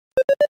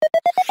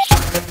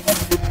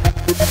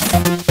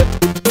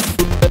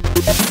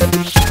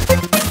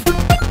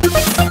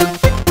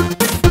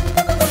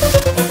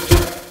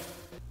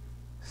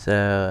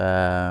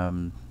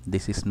So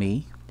this is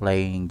me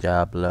playing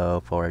Diablo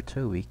for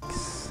 2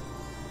 weeks.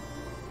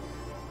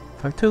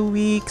 For 2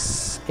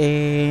 weeks,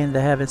 and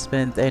I haven't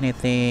spent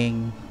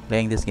anything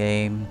playing this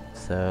game.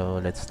 So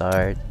let's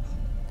start.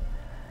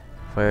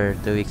 For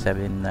 2 weeks, I've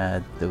been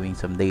doing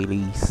some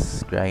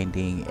dailies,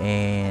 grinding,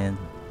 and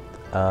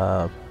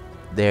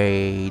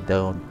they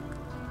didn't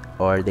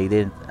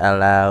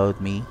allow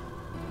me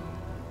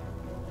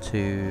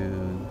to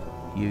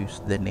use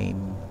the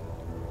name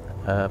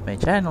of my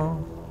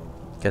channel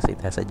because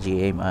it has a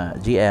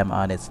GM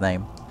on its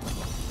name.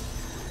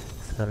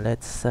 So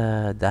let's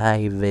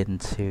dive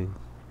into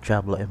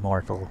Diablo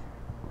Immortal.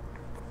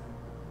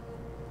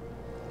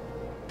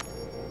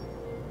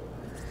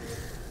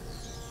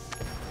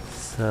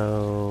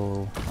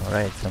 So,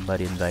 alright,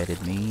 somebody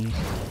invited me.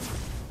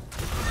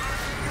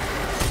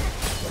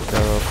 So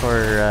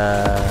for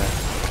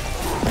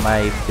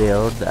my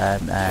build,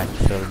 I'm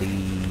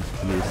actually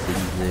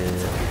using the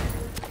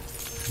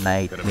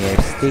Nightmare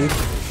State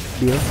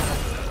build.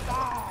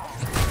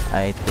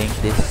 I think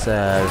this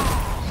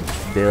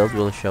build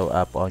will show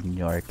up on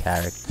your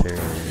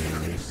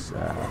characters.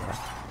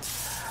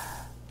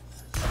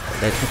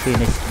 Let me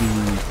finish the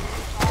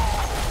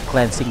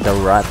cleansing the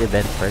rot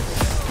event first,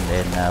 and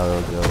then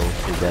I'll go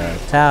to the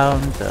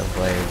town to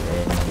avoid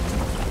any.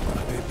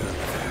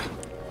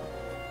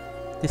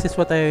 This is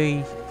what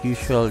I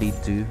usually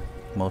do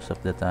most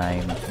of the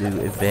time. Do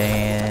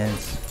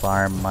events,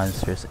 farm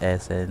monsters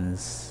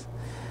essence.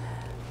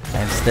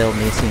 I'm still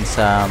missing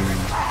some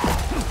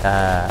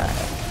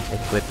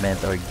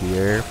equipment or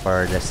gear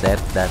for the set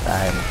that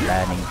I'm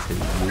planning to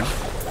use.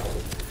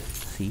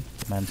 See,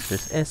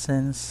 monsters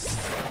essence.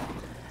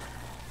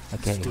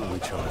 Okay.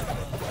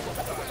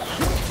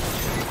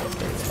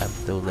 I'm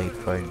too late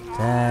for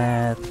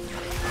that.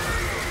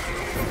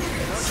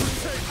 Let's see.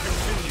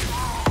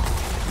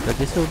 So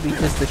this will be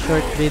just a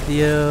short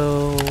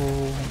video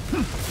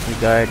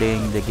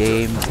regarding the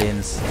game,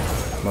 since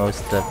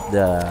most of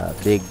the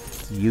big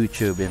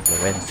YouTube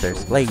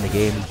influencers playing the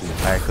game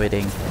are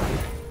quitting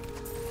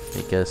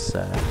because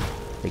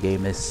the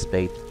game is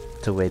paid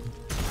to win.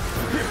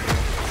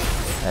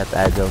 That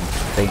I don't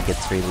think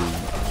it's really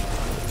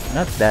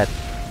not that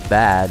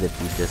bad if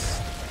you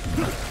just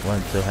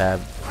want to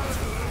have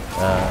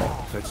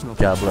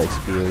Diablo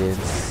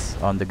experience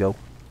on the go,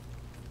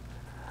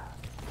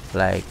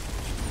 like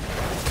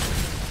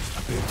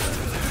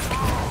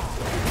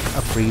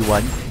a free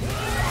one.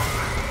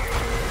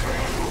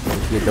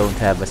 If you don't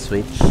have a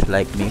Switch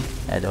like me,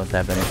 I don't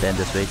have a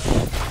Nintendo Switch,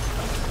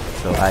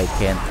 so I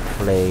can't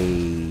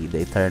play the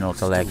Eternal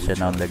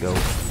Collection on the go.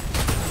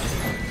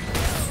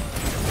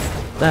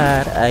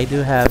 But I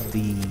do have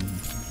the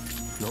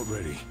not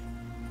ready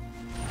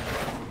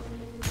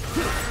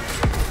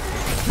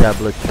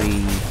Diablo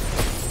 3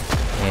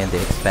 and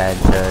the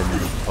expansion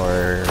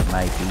for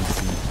my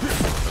PC.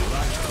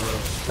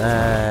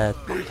 But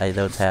I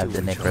don't have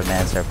the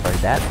Necromancer for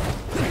that.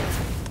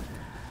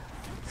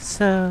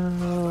 So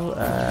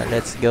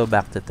let's go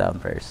back to town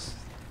first.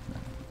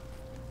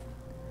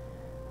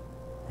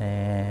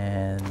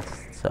 And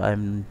so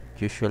I'm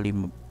usually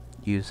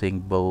using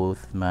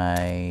both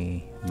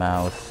my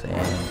mouse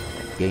and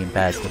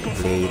gamepad to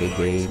play the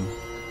game.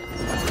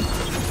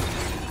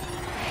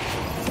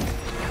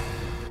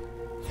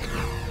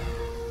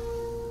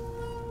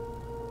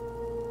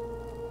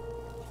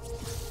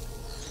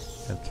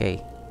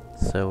 Okay,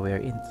 so we're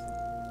into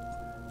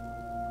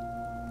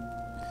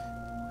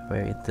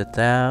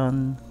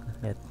town.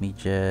 Let me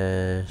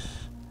just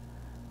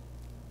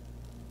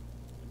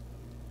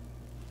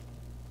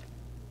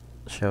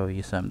show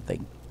you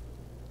something.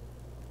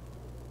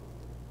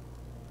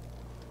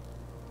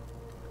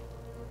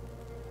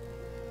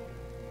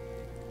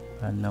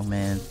 One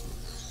moment.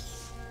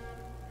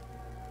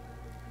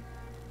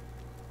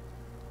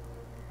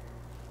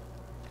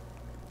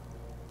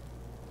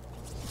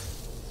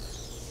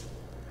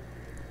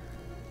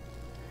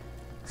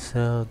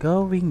 So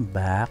going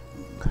back,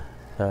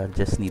 so I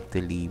just need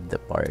to leave the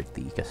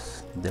party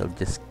because they'll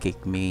just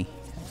kick me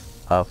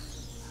off.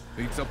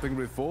 Need something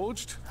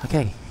reforged?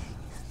 Okay,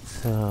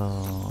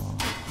 so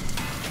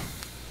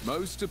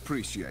Most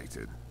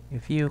appreciated.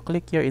 if you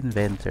click your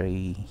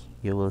inventory,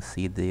 you will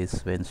see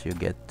this once you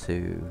get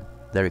to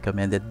the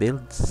recommended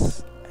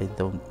builds. I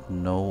don't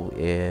know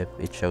if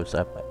it shows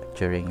up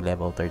during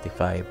level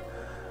 35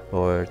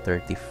 or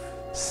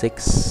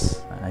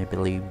 36, I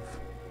believe.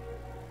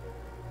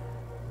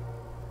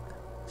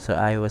 So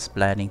I was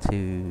planning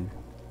to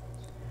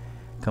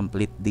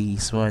complete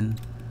this one,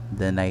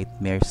 the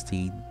Nightmare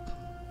Steed.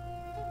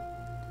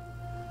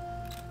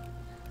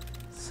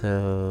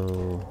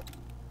 So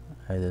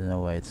I don't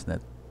know why it's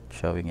not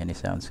showing any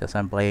sounds, because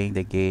I'm playing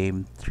the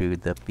game through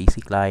the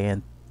PC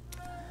client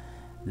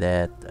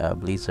that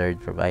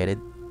Blizzard provided.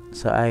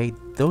 So I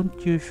don't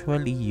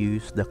usually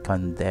use the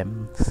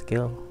condemn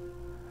skill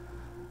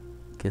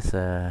because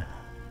I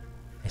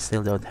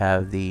still don't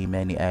have the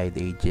many-eyed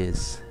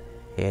ages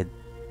head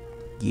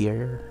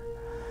gear,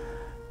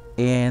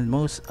 and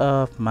most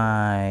of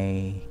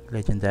my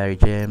legendary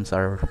gems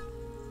are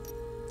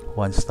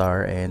 1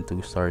 star and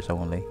 2 stars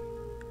only.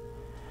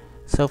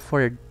 So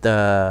for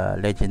the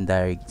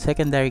legendary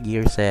secondary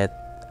gear set,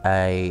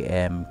 I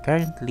am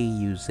currently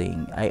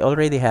using, I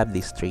already have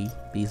these 3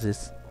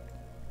 pieces,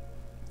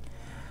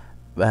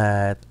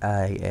 but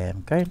I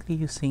am currently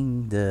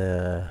using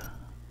the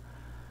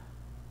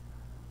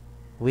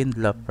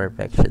Windlove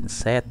Perfection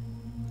set,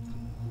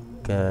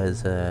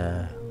 because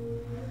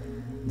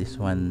this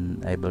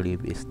one I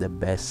believe is the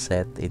best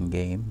set in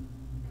game.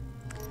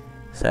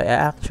 So I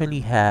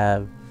actually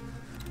have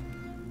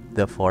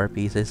the 4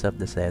 pieces of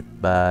the set,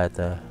 but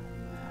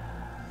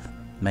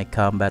my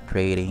combat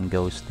rating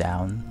goes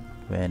down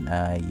when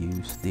I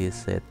use this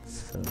set,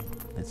 so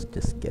let's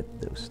just get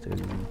those 2.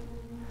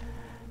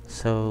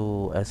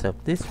 So as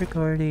of this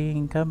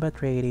recording, combat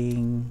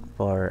rating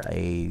for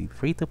a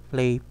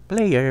free-to-play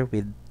player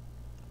with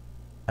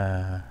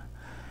 $0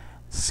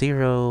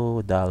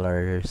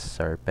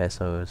 or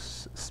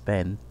pesos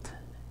spent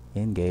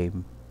in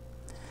game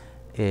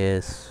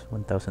is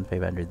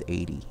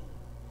 1580.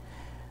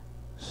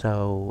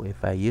 So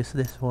if I use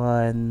this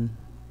one,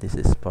 this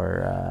is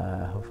for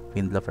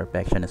Windlove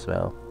Perfection as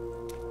well,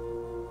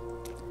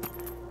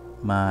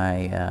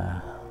 my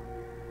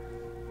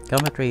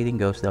combat rating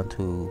goes down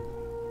to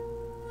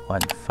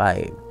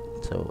 1.5.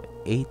 So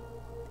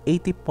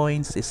 80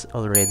 points is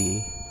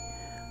already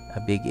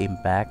a big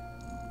impact.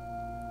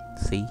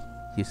 See,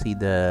 you see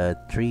the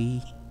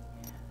 3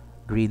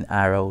 green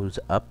arrows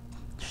up,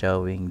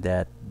 showing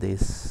that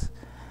this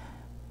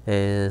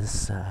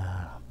is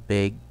a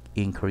big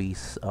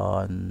increase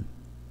on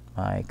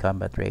my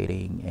combat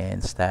rating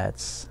and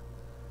stats.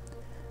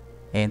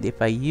 And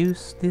if I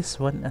use this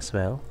one as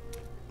well,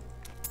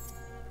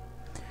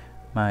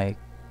 my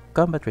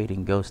combat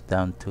rating goes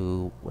down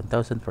to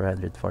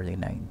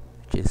 1449,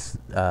 which is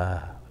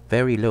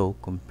very low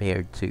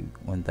compared to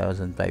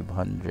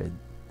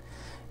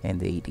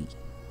 1580.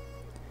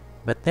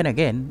 But then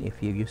again, if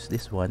you use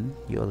this one,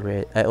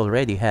 I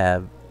already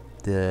have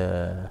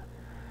the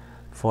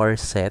 4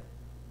 set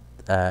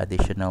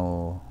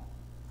additional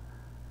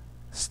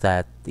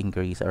stat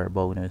increase or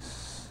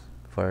bonus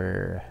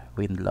for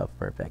Windlove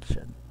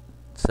Perfection.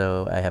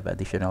 So I have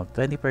additional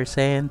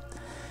 20%.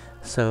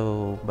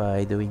 So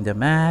by doing the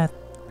math,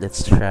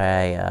 let's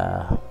try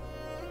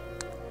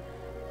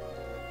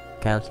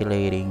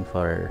calculating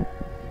for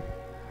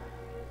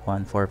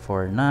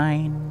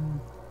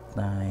 1449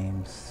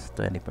 times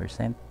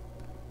 20%.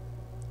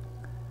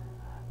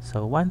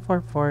 So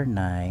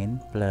 1449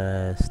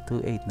 plus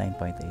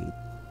 289.8.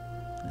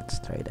 Let's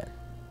try that.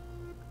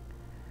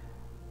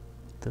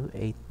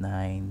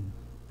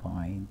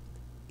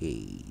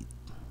 289.8.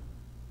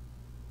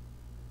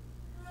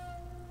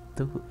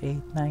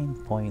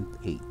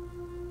 289.8.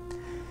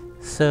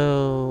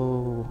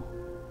 So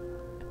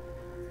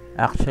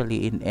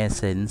actually, in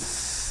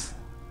essence,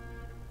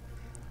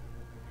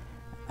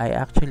 I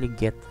actually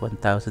get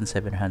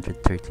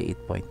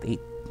 1738.8.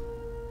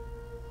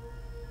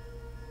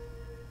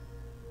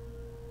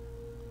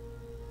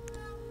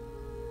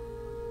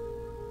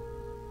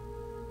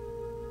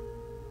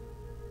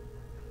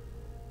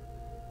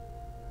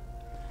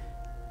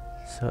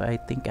 So I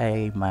think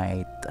I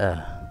might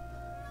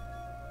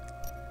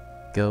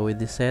go with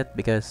this set,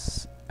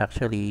 because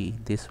actually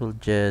this will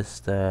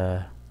just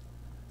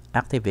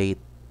activate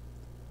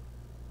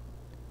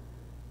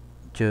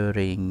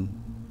during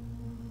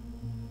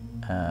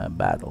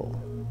battle,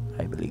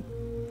 I believe.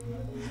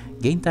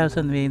 Gain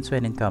 1000 wins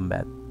when in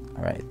combat.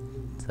 Alright,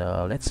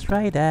 so let's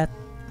try that.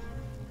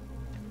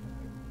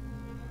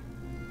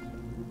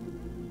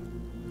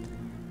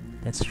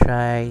 Let's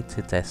try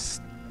to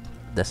test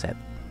the set.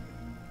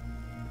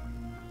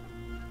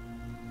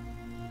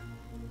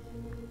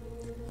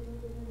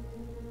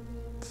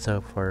 So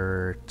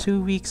for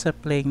 2 weeks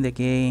of playing the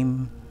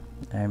game,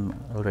 I'm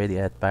already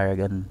at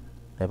Paragon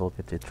level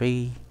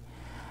 53.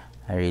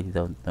 I really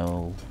don't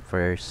know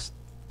first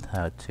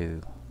how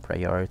to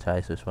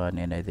prioritize this one,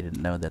 and I didn't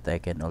know that I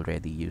can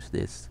already use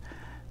this.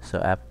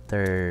 So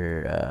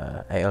after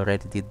I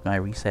already did my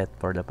reset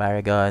for the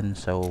Paragon,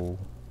 so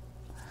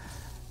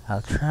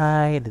I'll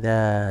try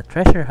the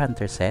Treasure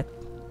Hunter set,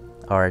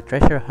 or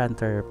Treasure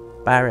Hunter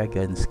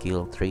Paragon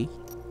Skill 3,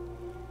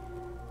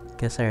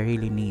 because I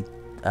really need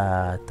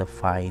to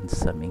find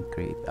some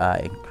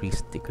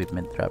increased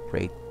equipment drop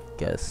rate.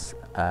 Because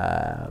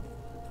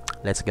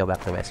let's go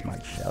back to West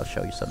March. I'll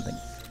show you something.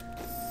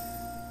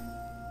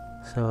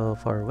 So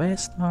for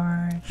West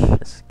March,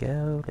 let's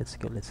go.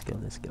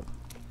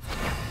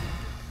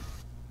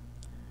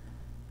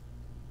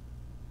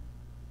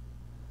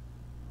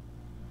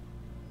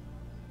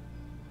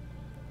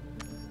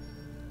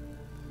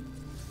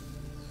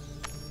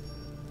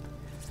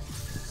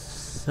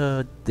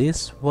 So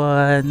this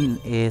one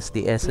is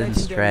the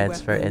Essence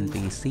Transfer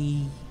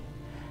NPC.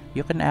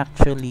 You can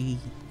actually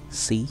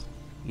see,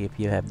 if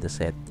you have the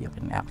set, you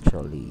can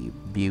actually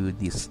view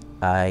this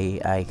eye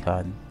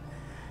icon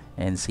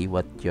and see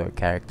what your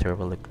character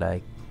will look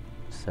like.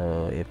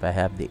 So if I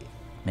have the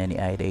many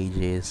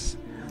ages,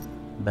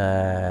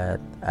 but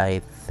I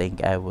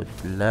think I would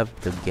love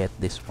to get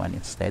this one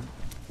instead,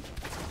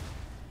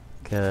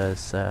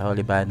 because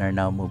Holy Banner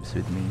now moves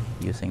with me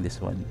using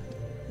this one,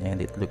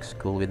 and it looks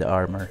cool with the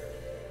armor.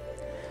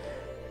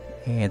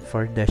 And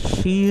for the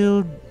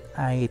shield,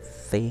 I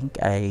think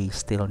I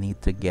still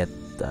need to get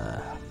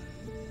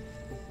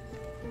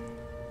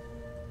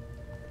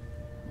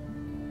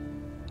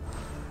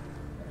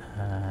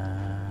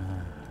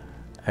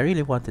I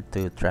really wanted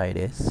to try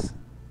this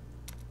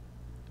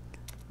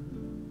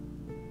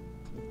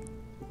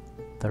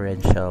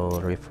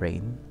torrential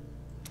refrain.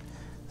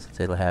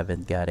 Still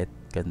haven't got it.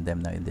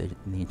 Condemn now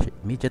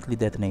immediately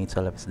detonates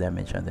all of its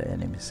damage on the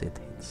enemies it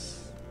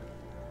hits.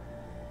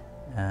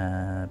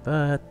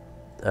 But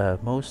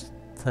most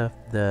of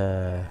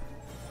the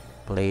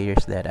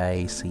players that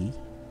I see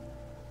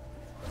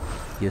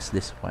use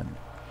this one.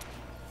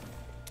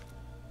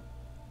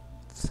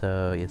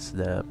 So it's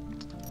the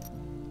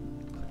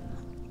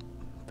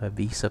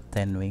Beast of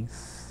 10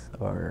 Wings,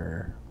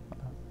 or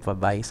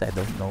Fabice, I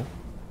don't know.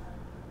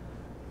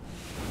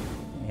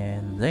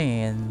 And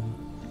then,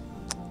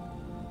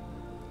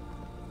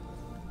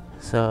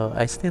 so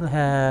I still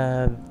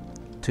have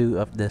 2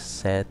 of the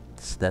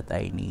sets that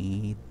I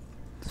need,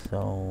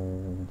 so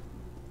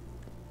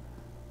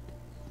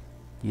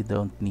you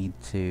don't need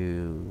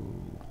to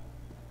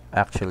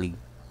actually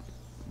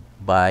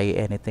buy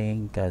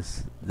anything,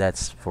 because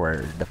that's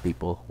for the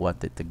people who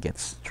wanted to get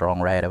strong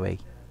right away,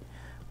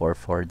 or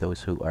for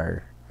those who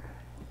are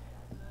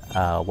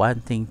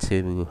wanting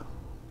to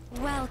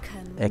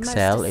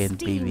excel in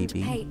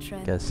PvP.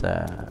 Because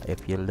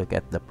if you look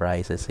at the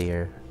prices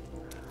here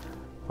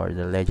for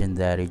the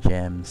legendary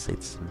gems,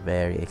 it's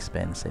very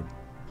expensive.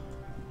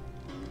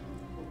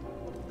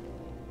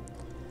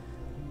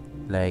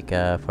 Like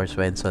for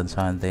Swenson's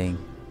hunting,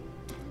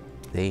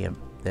 damn,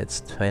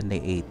 that's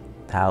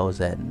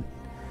 28,000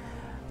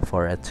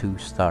 for a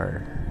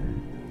 2-star.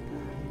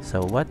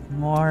 So what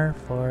more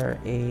for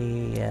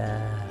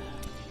a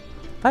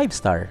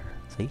 5-star?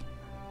 See,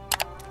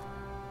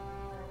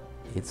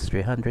 it's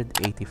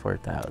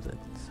 384,000.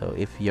 So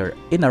if you're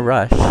in a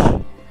rush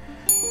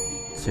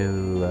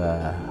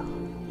to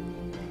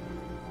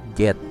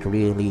get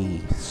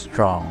really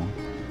strong,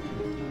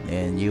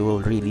 and you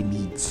will really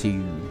need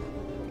to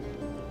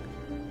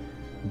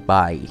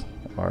buy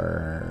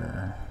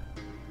or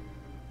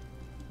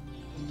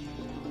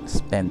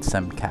spend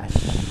some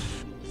cash,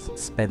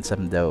 spend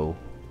some dough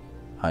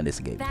on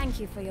this game. Thank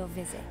you for your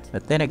visit.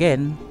 But then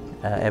again,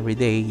 every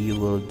day you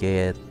will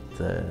get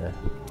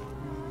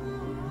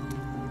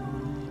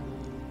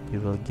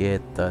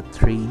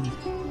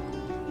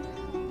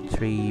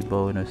three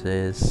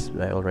bonuses.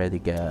 I already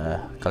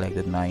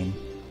collected 9.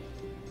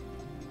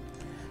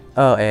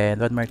 Oh, and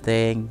one more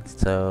thing.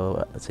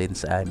 So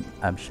since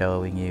I'm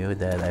showing you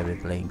that I've been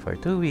playing for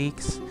 2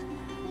 weeks,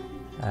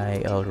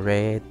 I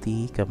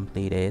already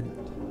completed.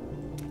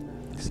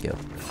 Let's go.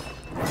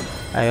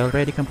 I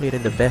already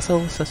completed the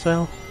vessels as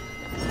well.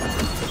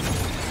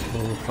 So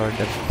for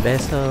the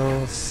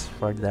vessels,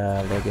 for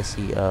the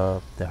legacy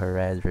of the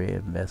Hereditary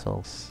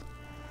vessels,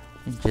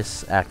 you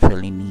just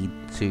actually need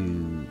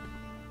to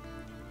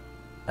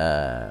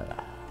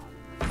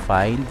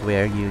find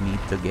where you need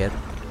to get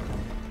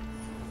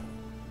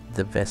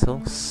the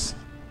vessels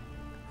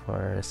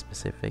for a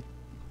specific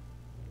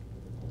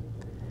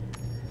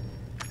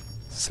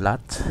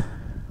slot.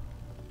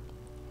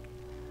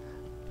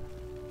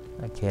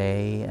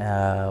 Okay,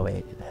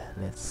 wait,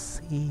 let's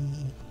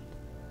see.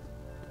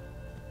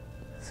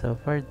 So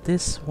for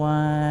this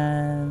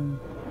one,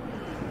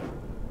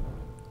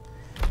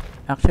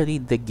 actually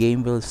the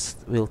game will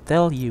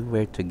tell you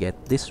where to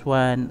get. This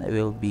one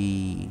will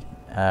be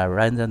a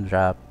random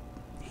drop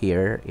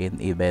here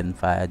in Event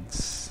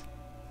Fads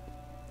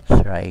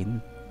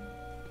Shrine.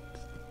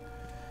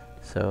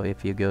 So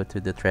if you go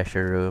to the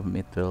treasure room,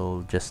 it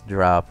will just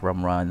drop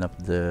from one of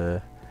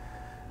the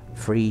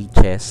free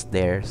chests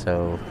there,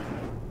 so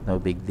no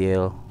big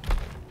deal.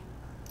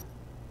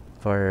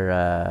 For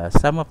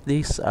some of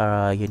these,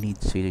 you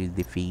need to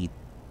defeat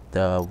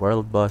the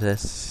world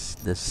bosses,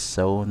 the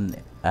zone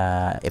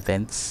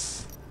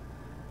events.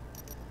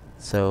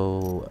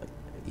 So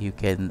you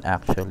can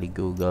actually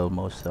Google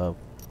most of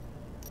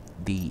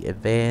the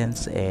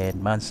events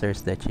and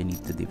monsters that you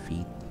need to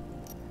defeat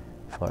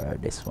for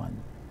this one.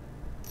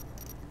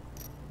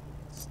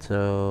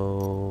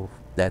 So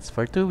that's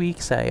for 2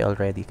 weeks. I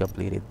already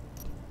completed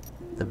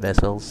the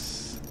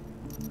vessels,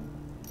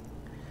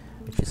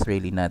 which is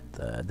really not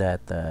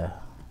that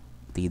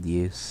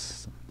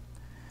tedious.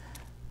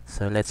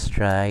 So let's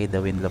try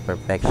the Window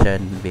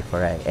Perfection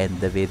before I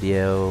end the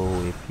video.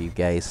 If you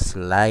guys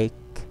like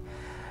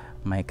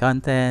my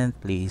content,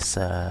 please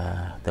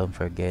don't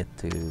forget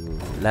to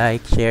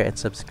like, share, and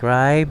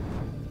subscribe.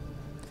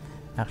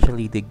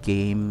 Actually, the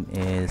game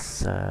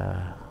is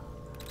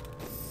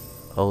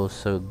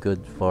also good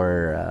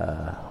for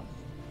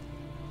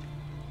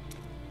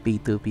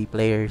P2P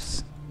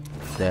players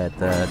that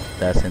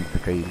doesn't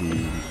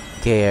really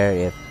care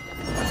if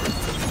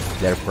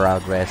their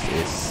progress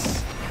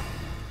is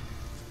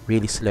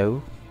really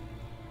slow.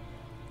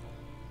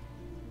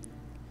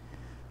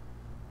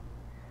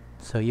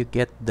 So you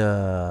get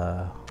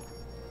the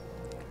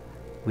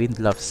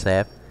Windlove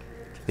set,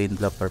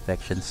 Windlove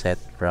Perfection set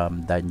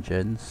from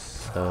dungeons.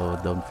 So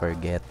don't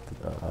forget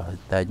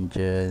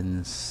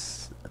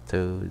dungeons,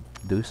 to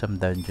do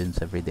some dungeons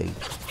every day.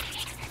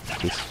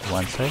 At least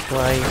once or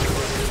twice.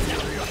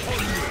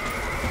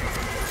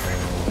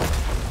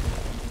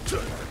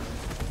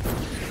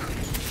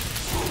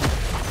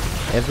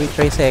 Every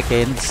 3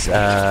 seconds,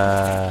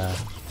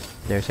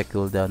 there's a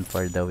cooldown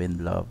for the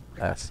Windlove.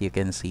 As you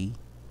can see,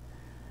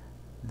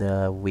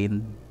 the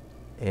wind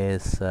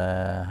is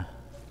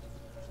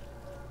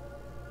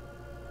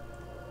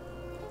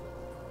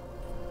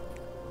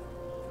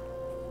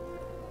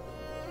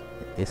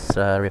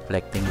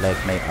reflecting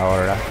like my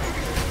aura.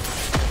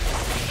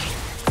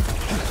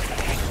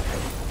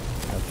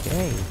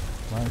 Okay,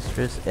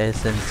 Monstrous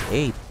Essence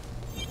 8.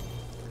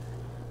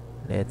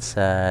 Let's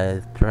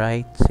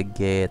try to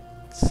get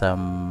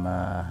some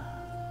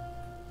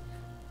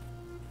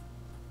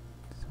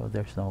so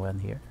there's no one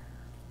here.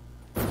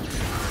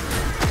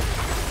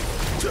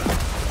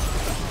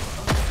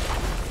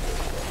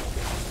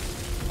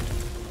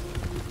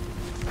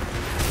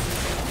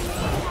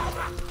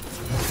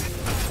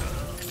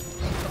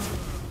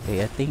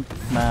 Okay, I think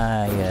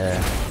my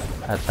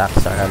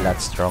attacks are a lot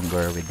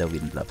stronger with the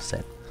Windlove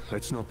set.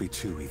 Let's not be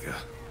too eager.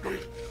 I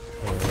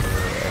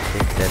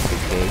think that's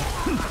okay.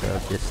 So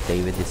I'll just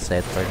stay with this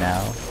set for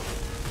now.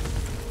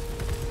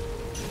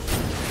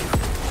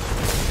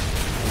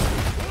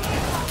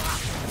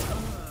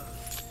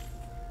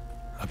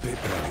 A bit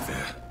early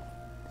there.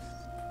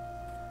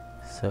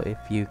 So if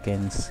you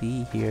can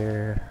see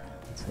here,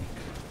 let's see.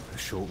 A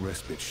short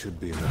respite should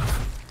be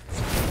enough.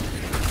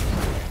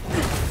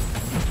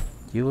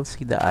 You will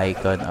see the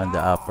icon on the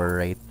upper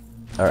right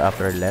or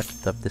upper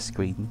left of the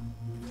screen,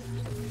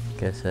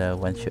 because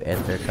once you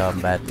enter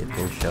combat it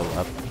will show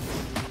up.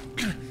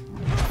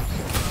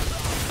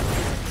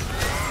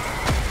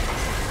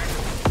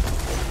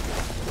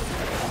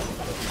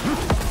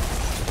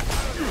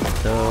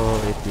 So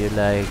if you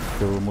like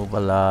to move a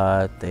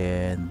lot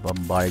and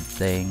bombard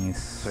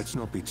things, let's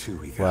not be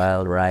too eager,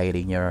 while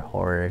riding your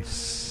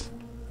horse,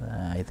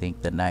 I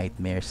think the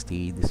Nightmare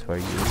Steed is for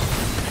you.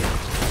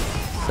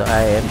 So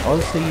I am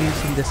also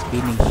using the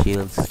spinning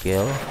shield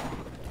skill,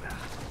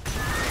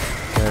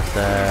 because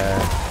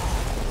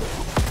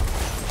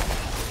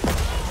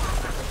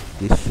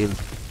this shield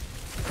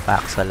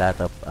packs a lot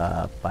of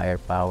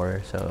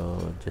firepower.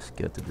 So just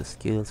go to the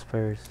skills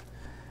first.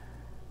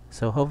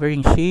 So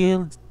hovering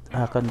shield,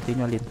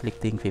 continually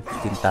inflicting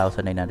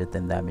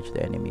 15,910 damage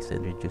to enemies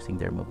and reducing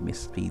their movement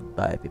speed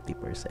by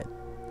 50%.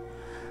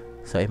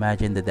 So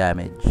imagine the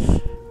damage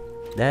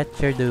that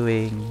you're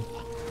doing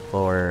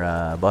for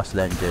boss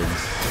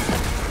dungeons.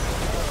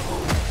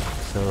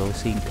 So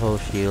sinkhole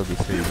shield is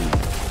really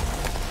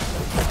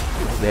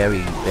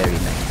very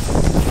nice.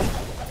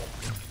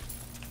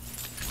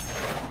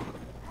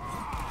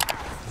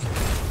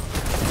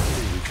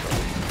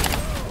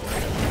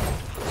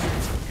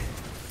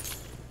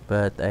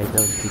 But I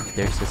don't think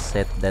there's a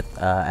set that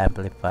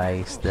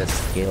amplifies the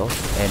skill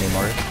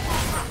anymore.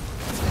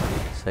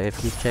 So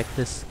if you check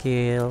the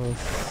skills,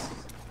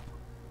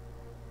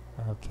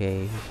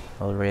 okay,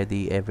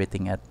 already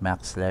everything at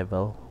max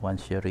level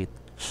once you reach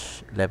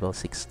level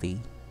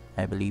 60,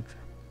 I believe.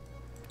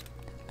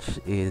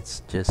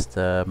 It's just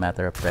a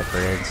matter of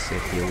preference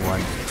if you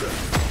want to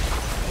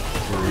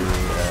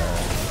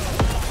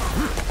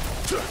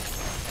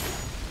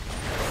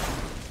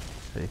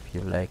so if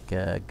you like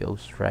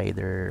Ghost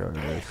Rider or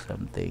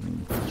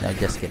something. No,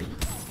 just kidding.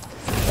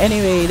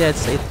 Anyway,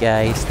 that's it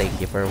guys, thank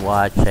you for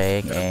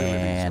watching,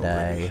 and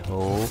I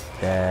hope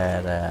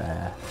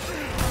that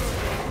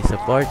you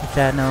support the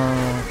channel,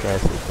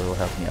 because it will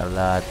help me a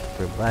lot to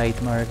provide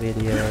more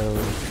videos,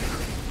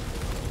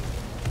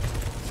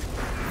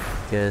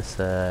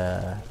 because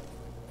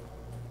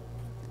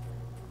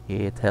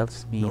it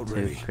helps me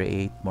to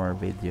create more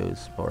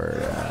videos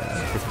for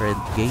different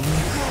games,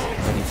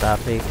 any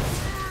topic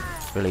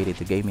related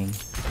to gaming.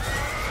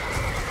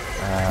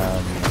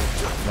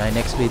 My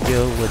next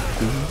video would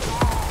be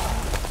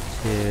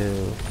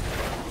to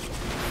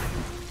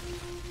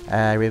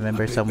I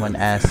remember someone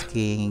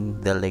asking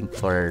the link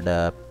for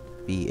the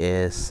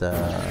PS1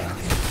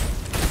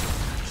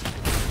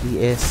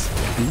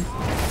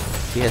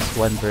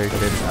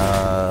 version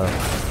of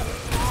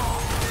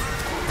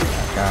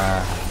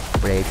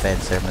Brave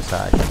Fencer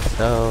Massage.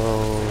 So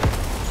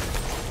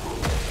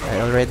I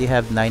already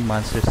have 9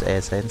 Monsters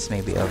Essence.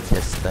 Maybe I'll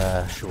just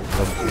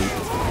complete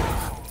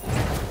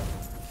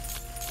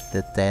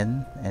the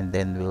 10, and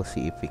then we'll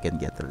see if we can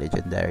get the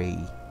legendary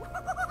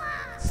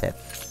set.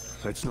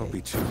 Let's not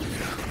be too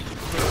eager.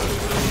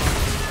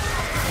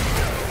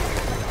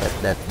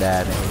 Got that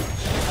damage.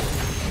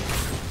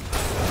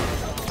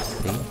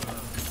 See?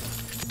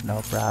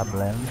 No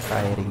problem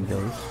firing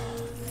those.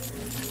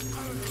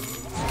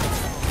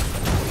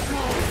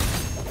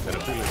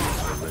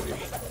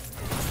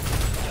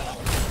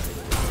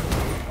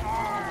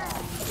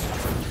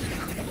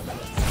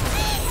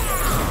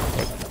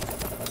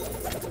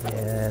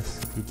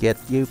 You get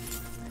you.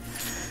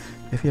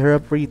 If you're a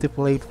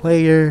free-to-play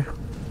player,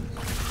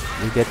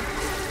 you get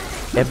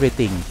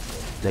everything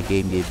the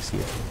game gives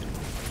you.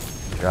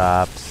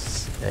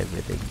 Drops,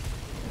 everything.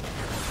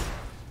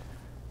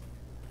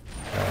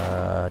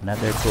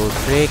 Another cool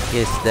trick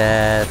is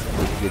that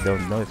if you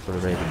don't know if you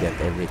already got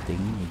everything,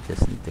 you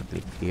just need to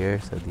click here.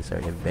 So these are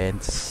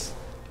events.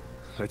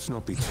 Let's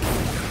not be too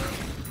eager.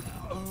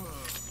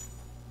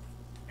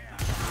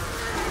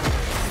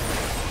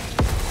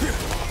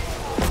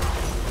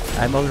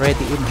 I'm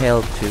already in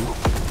hell 2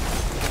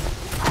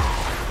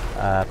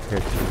 after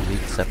 2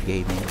 weeks of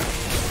gaming.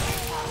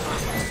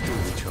 Still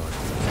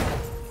recharging.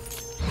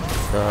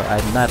 So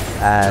I'm not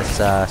as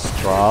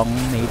strong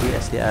maybe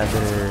as the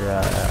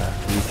other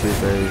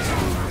YouTubers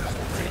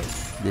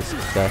who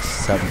discuss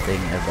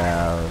something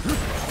about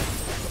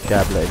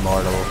Diablo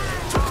Immortal.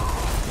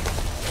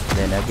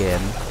 Then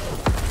again,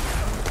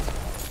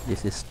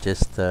 this is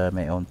just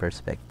my own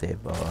perspective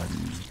on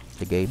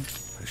the game.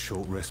 A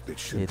short respite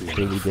should It be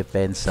really enough.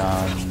 depends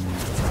on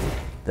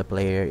the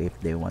player if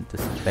they want to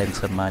spend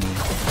some money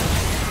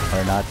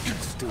or not.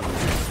 Still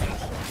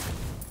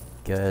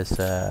Because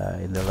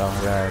in the long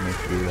run, if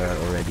you are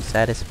already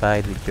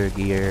satisfied with your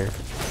gear,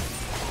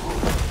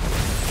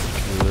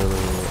 you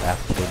will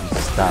actually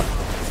stop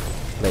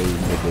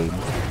playing the game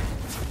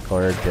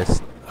or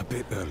just a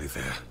bit early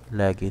there.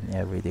 log in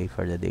every day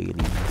for the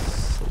dailies.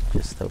 So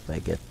just hope I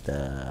get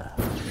the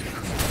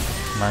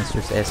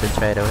Monster's Essence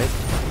right away,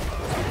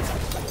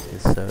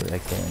 just so I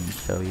can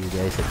show you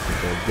guys that you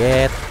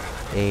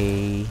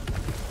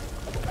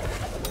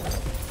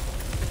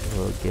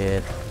will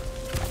get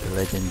the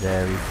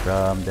legendary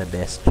from the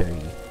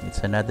bestiary. It's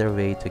another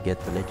way to get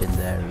the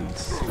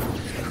legendaries.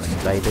 Someone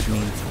invited me.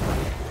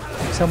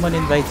 If someone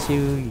invites you,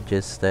 you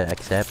just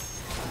accept.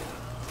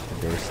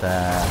 There's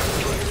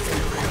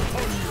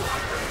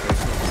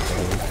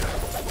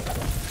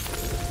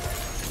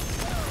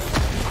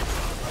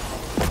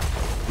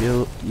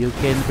you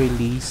can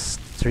release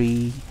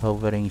 3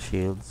 hovering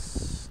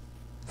shields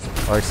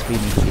or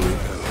spinning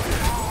shields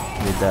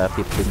with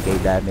 15k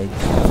damage.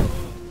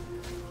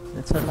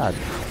 That's a lot.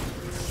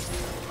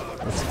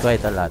 That's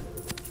quite a lot.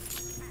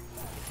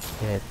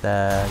 It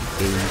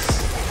gains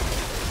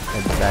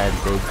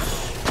advantage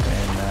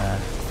when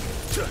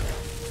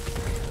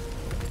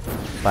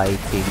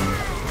fighting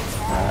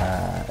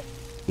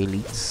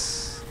elites.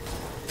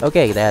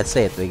 Okay, that's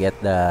it. We get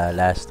the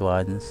last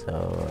one,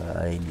 so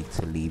I need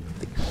to leave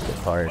the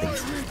party.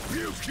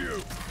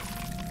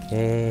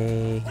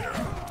 Okay.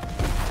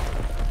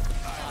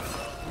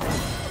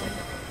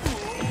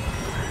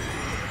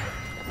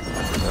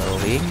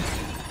 Going.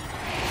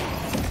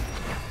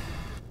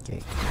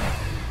 Okay.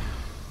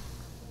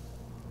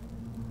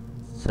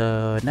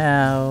 So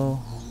now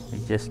we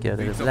just go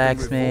to the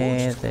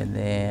blacksmith and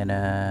then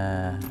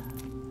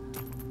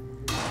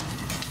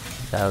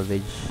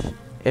salvage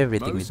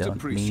everything we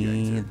don't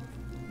need.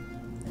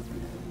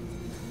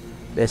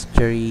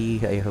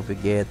 Bestiary, I hope we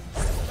get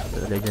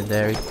the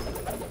legendary.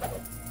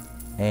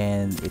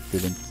 And it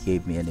didn't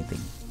give me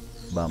anything.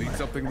 Bummer. Need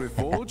something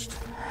reforged?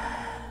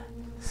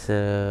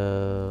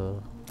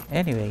 So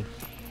anyway,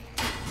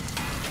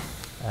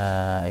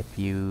 if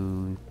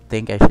you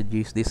think I should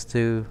use this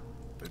too,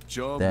 A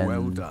job then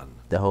well done.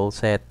 the whole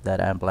set that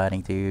I'm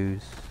planning to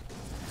use,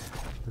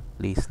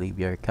 please leave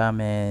your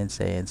comments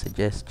and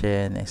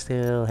suggestion. I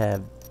still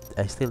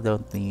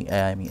don't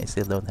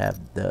have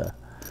the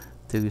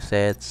 2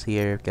 sets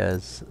here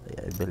because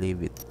I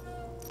believe it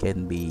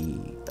can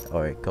be,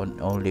 or it can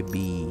only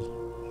be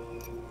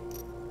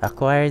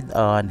acquired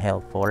on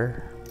Hell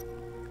 4,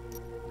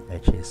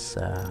 which is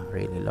a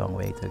really long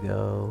way to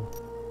go.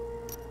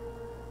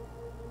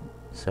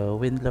 So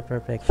Wind of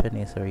Perfection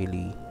is a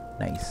really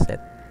nice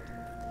set.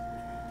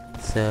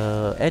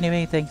 So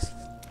anyway, thanks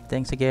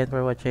again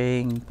for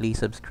watching. Please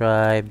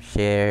subscribe,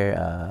 share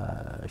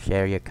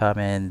your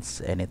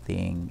comments,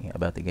 anything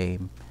about the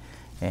game,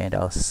 and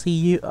I'll see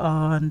you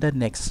on the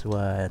next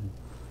one.